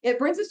 It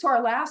brings us to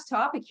our last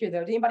topic here,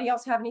 though. Does anybody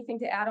else have anything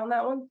to add on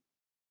that one?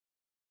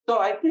 So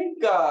I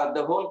think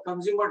the whole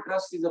consumer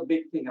trust is a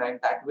big thing, right?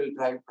 That will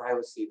drive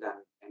privacy than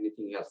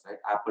anything else, right?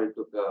 Apple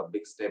took a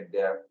big step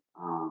there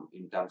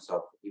in terms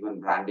of even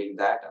branding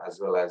that, as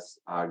well as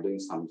doing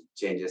some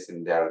changes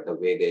in the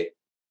way they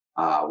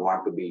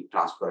want to be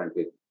transparent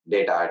with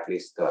data, at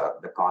least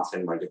the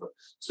constant multiple.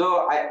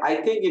 So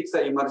I think it's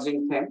an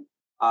emerging theme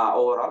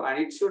overall, and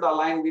it should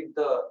align with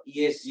the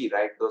ESG,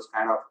 right? Those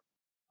kind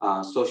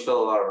of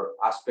social or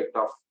aspect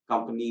of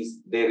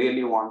companies. They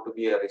really want to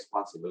be a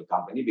responsible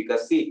company,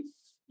 because see,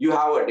 you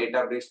have a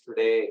data breach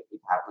today.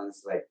 It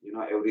happens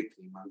every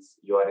 3 months.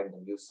 You are in the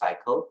news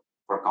cycle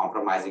for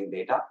compromising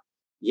data.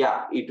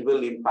 yeah, it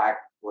will impact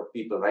what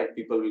people, right?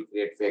 People will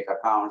create fake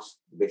accounts,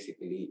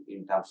 basically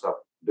in terms of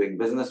doing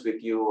business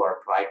with you or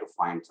try to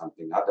find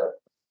something other.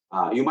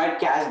 You might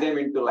catch them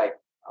into like,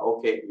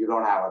 okay, you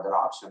don't have other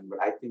option, but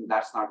I think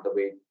that's not the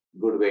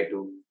good way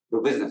to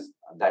do business.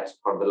 That's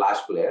for the large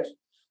players.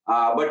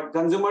 But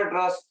consumer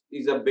trust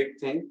is a big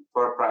thing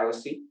for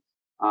privacy.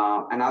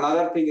 And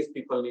another thing is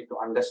people need to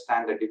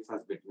understand the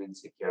difference between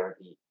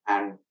security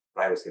and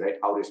privacy, right?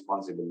 How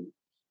responsibly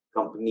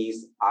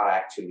companies are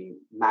actually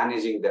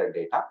managing their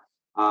data.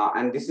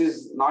 And this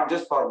is not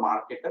just for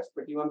marketers,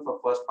 but even for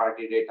first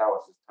party data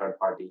versus third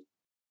party.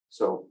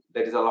 So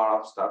there is a lot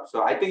of stuff.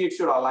 So I think it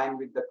should align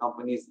with the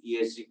company's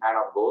ESG kind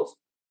of goals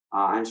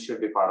and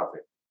should be part of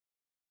it.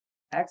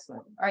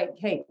 Excellent. All right,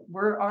 hey,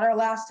 we're on our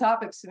last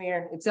topic,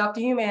 Samir. It's up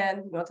to you,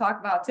 man. We'll talk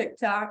about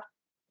TikTok.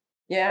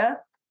 Yeah?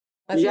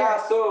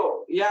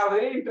 So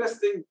very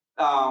interesting.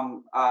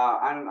 And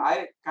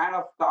I kind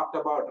of talked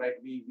about, right?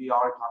 We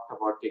all talked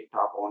about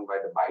TikTok owned by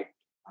the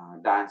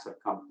Byte dancer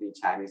company,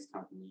 Chinese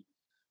company.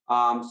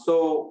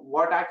 So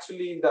what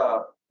actually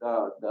the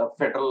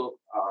federal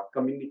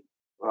community,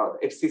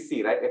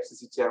 FCC, right?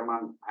 FCC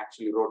chairman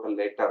actually wrote a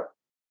letter,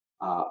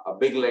 a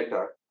big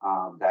letter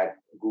that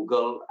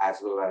Google as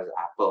well as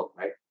Apple,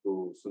 right,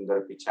 to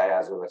Sundar Pichai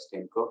as well as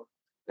Tim Cook,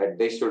 that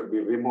they should be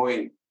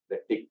removing the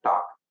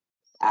TikTok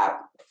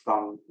app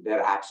from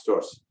their app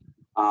stores.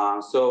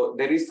 So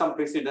there is some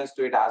precedence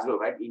to it as well,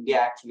 right? India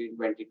actually in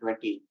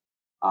 2020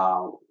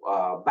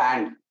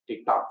 banned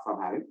TikTok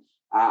from having,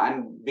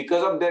 and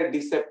because of their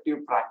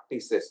deceptive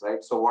practices,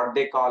 right? So what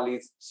they call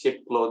is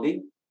sheep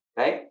clothing,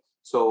 right?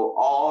 So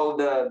all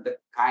the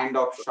kind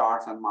of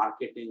shots and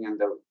marketing and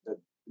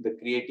the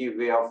creative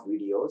way of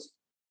videos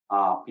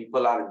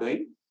people are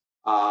doing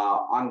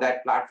on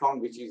that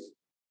platform, which is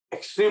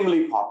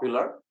extremely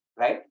popular,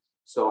 right?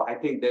 So I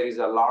think there is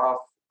a lot of,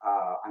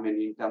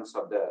 in terms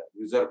of the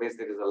user base,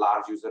 there is a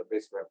large user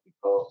base where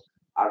people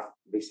are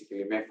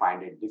basically may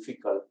find it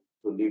difficult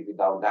to live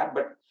without that.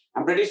 But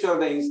I'm pretty sure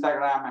the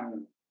Instagram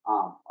and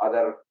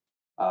other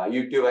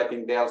YouTube, I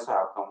think they also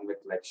have come with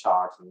like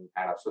shorts and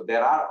kind of, so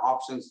there are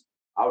options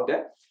out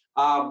there.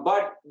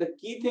 But the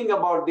key thing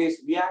about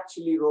this, we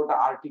actually wrote an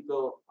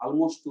article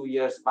almost 2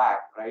 years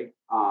back, right,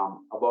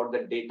 about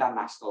the data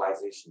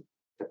nationalization,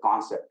 the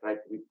concept, right?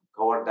 We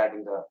covered that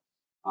in the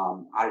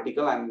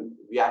article, and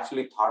we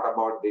actually thought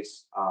about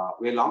this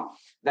way long,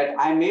 that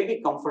I may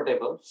be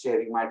comfortable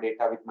sharing my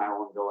data with my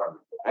own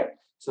government, right?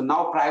 So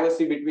now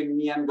privacy between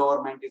me and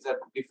government is a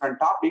different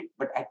topic,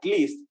 but at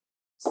least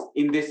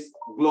in this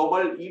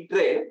global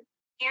e-trade,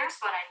 Here's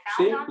what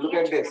I found on look the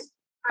at internet. this.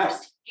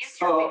 First,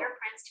 use your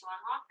fingerprints to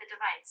unlock the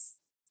device.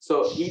 So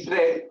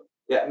e-trade,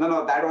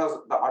 that was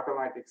the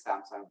automatic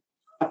Samsung,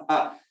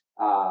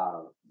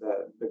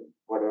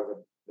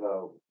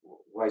 the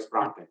voice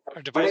prompting.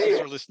 Our devices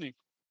are listening.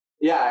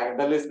 Yeah,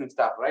 the listening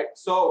stuff, right?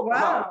 So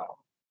Wow.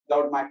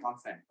 without my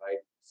consent, right?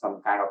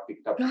 Some kind of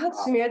picked up. God,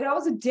 Samir, that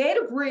was a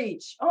data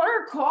breach on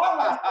our call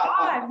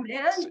live,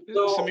 man.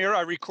 So, Samir,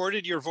 I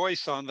recorded your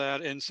voice on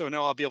that, and so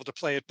now I'll be able to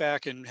play it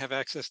back and have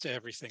access to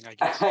everything, I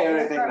guess.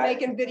 everything, Start right?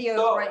 making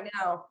videos right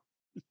now.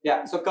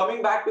 Yeah, so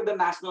coming back to the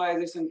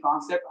nationalization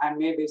concept, I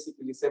may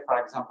basically say,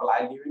 for example,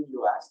 I live in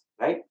US,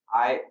 right?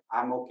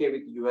 I'm okay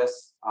with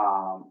US,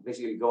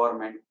 basically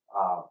government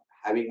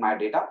having my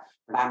data,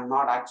 but I'm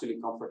not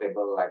actually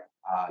comfortable like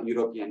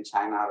European,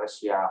 China,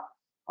 Russia,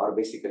 or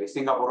basically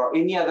Singapore or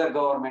any other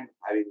government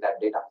having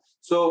that data.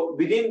 So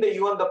within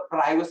even the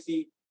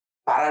privacy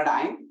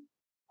paradigm,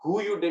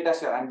 who you data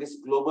share and this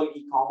global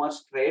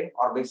e-commerce trade,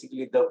 or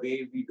basically the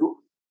way we do,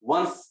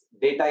 once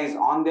data is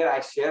on there, I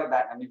share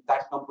that. And if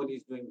that company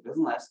is doing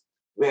business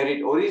where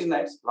it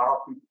originates, a lot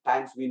of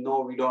times we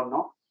know, we don't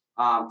know.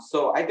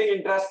 So I think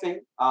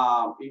interesting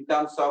in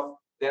terms of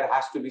there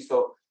has to be,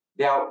 so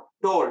they have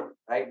told,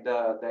 right,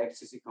 the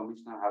FCC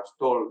commissioner has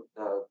told,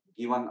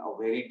 given a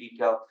very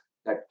detailed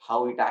that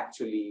how it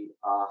actually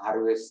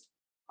harvests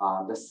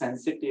the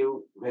sensitive,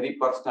 very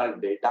personal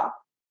data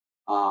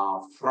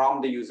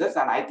from the users.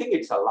 And I think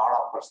it's a lot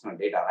of personal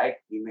data, right?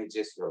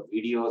 Images, your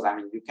videos. I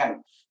mean, you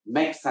can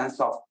make sense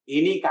of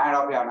any kind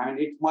of,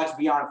 it's much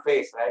beyond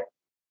face, right?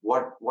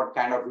 What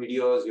kind of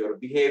videos, your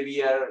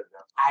behavior,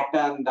 your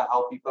pattern,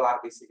 how people are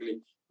basically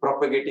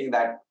propagating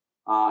that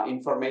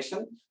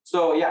information.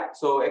 So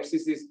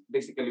FCC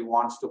basically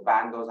wants to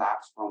ban those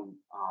apps from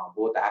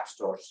both app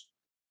stores.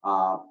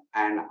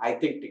 And I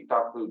think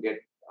TikTok will get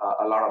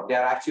a lot of,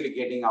 they're actually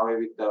getting away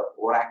with the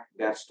ORAC,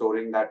 they're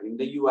storing that in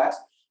the US.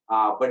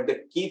 But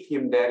the key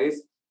theme there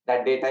is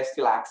that data is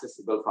still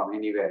accessible from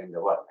anywhere in the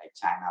world, like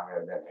China,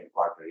 where their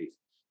headquarters is.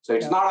 So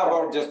it's not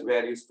about just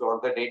where you store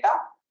the data,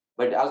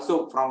 but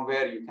also from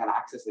where you can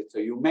access it. So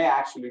you may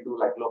actually do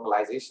like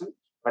localization,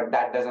 but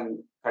that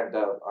doesn't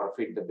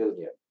fit the bill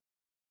here.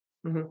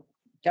 Mm-hmm.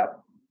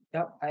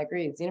 Yep, I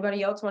agree. Does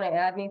anybody else want to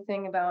add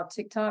anything about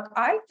TikTok?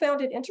 I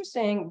found it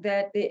interesting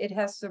that it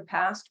has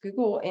surpassed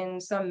Google in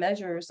some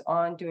measures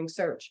on doing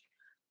search.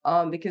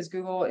 Because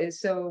Google is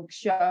so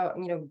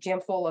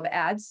jam full of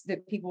ads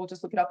that people will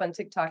just look it up on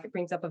TikTok. It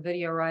brings up a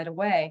video right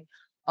away.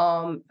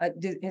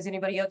 Has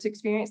anybody else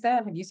experienced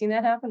that? Have you seen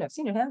that happen? I've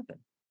seen it happen.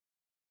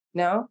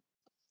 No? All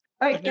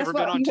right, I've guess never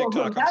what? been on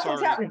TikTok. I'm That's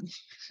what's sorry.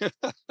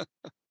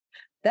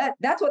 happening.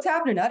 That's what's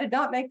happening. I did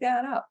not make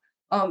that up.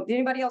 Did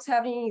anybody else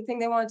have anything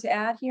they wanted to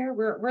add here?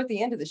 We're at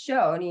the end of the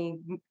show. Any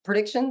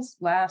predictions,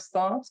 last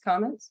thoughts,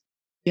 comments?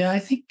 Yeah, I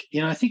think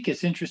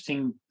it's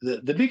interesting.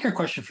 The bigger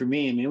question for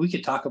me, I mean, we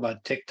could talk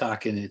about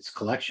TikTok and its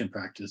collection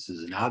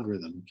practices and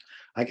algorithm.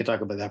 I could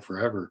talk about that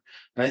forever.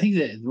 But I think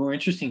that the more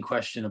interesting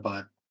question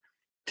about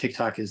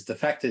TikTok is the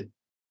fact that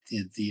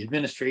the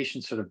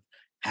administration sort of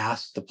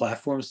asked the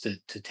platforms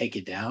to take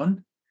it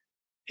down,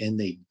 and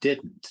they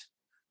didn't.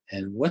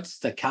 And what's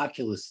the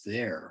calculus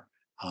there?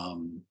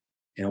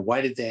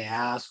 Why did they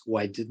ask?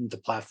 Why didn't the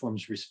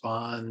platforms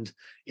respond?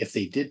 If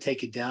they did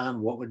take it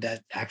down, what would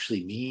that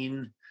actually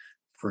mean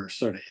for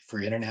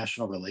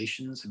international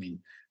relations? I mean,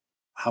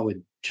 how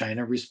would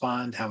China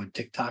respond? How would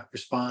TikTok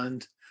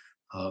respond?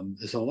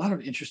 There's a lot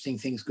of interesting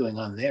things going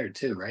on there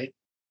too, right?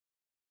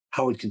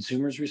 How would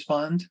consumers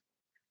respond,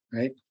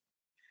 right?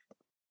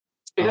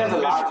 It has a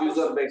large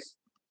user base.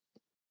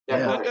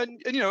 Yeah.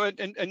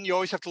 And you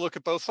always have to look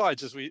at both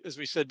sides, as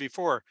we said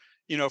before.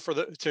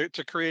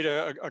 To create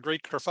a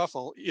great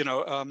kerfuffle,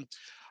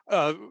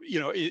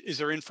 is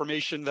there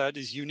information that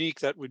is unique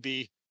that would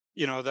be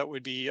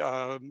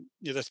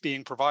that's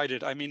being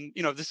provided? I mean,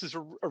 this is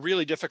a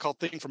really difficult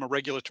thing from a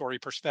regulatory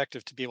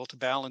perspective to be able to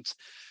balance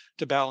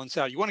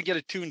out. You want to get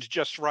it tuned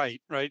just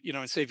right,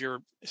 and save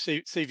your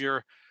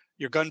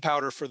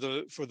gunpowder for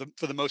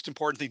the most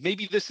important thing.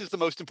 Maybe this is the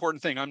most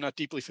important thing. I'm not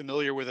deeply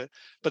familiar with it,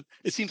 but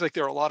it seems like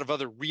there are a lot of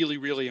other really,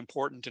 really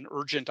important and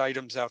urgent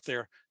items out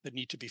there that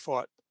need to be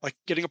fought, like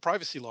getting a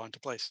privacy law into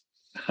place.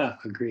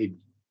 Agreed.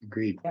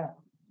 Yeah,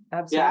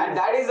 absolutely. Yeah, and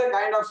that is a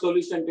kind of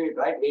solution to it,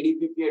 right?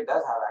 ADPPA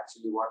does have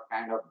actually what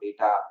kind of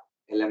data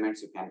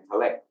elements you can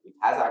collect. It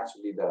has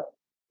actually the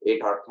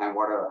 8 or 10,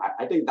 whatever.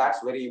 I think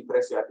that's very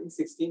impressive. I think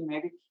 16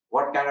 maybe.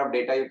 What kind of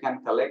data you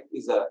can collect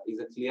is a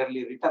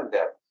clearly written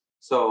there.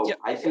 So yeah.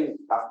 I think,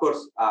 of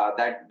course,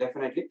 that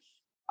definitely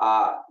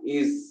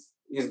is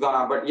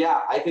gonna. But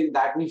yeah, I think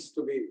that needs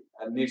to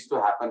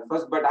happen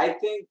first. But I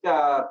think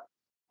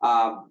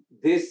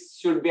this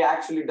should be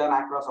actually done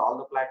across all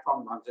the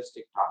platforms, not just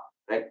TikTok,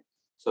 right?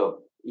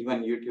 So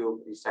even YouTube,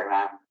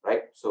 Instagram,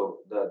 right? So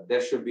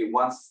there should be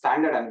one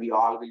standard, and we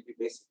all will be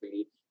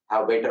basically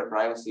have better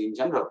privacy in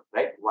general,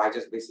 right? Why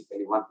just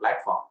basically one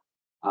platform?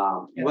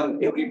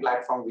 Even every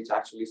platform, which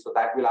actually, so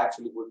that will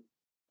actually put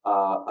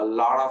a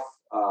lot of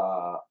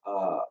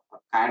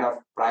kind of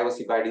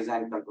privacy by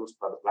design controls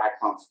for the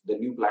platforms, the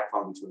new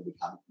platform which will be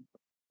coming.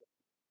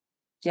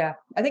 Yeah,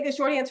 I think the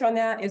short answer on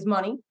that is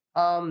money.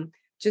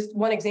 Just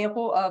one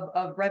example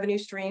of revenue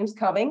streams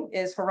coming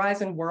is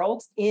Horizon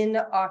Worlds in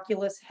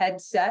Oculus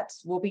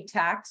headsets will be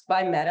taxed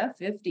by Meta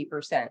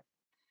 50%.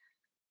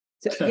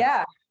 So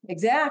yeah,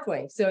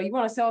 exactly. So you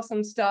want to sell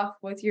some stuff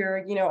with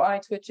your, eye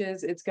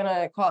twitches. It's going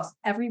to cost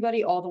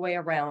everybody all the way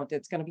around.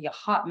 It's going to be a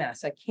hot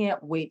mess. I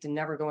can't wait to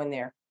never go in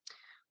there.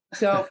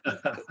 So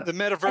the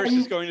metaverse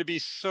is going to be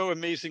so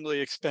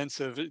amazingly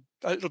expensive.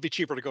 It'll be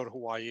cheaper to go to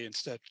Hawaii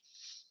instead.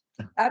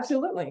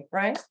 Absolutely.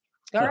 Right.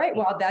 All right.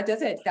 Well, that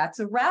does it. That's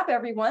a wrap,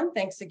 everyone.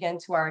 Thanks again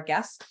to our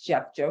guests,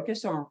 Jeff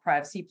Jokish from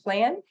Privacy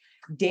Plan,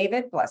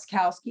 David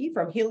Blaskowski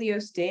from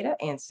Helios Data,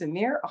 and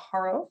Samir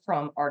Aharo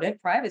from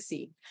Ardent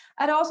Privacy.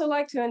 I'd also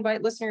like to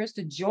invite listeners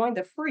to join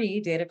the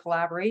free data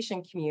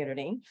collaboration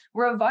community.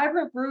 We're a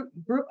vibrant group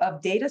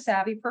of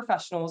data-savvy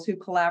professionals who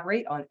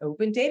collaborate on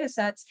open data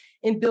sets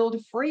and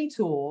build free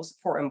tools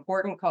for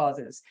important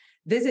causes.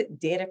 Visit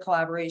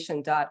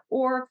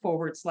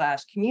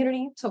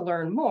datacollaboration.org/community to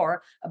learn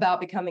more about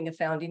becoming a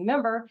founding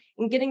member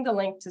and getting the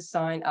link to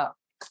sign up.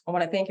 I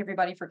want to thank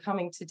everybody for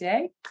coming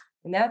today,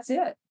 and that's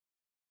it.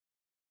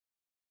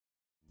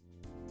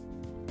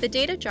 The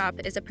Data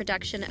Drop is a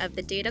production of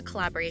the Data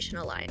Collaboration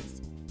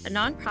Alliance, a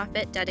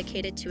nonprofit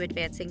dedicated to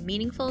advancing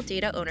meaningful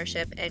data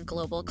ownership and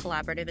global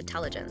collaborative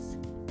intelligence.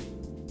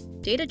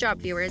 Data Drop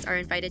viewers are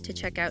invited to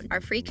check out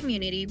our free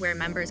community where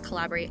members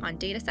collaborate on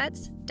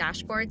datasets,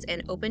 dashboards,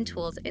 and open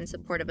tools in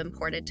support of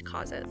important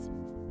causes.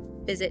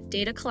 Visit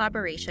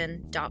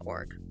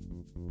datacollaboration.org.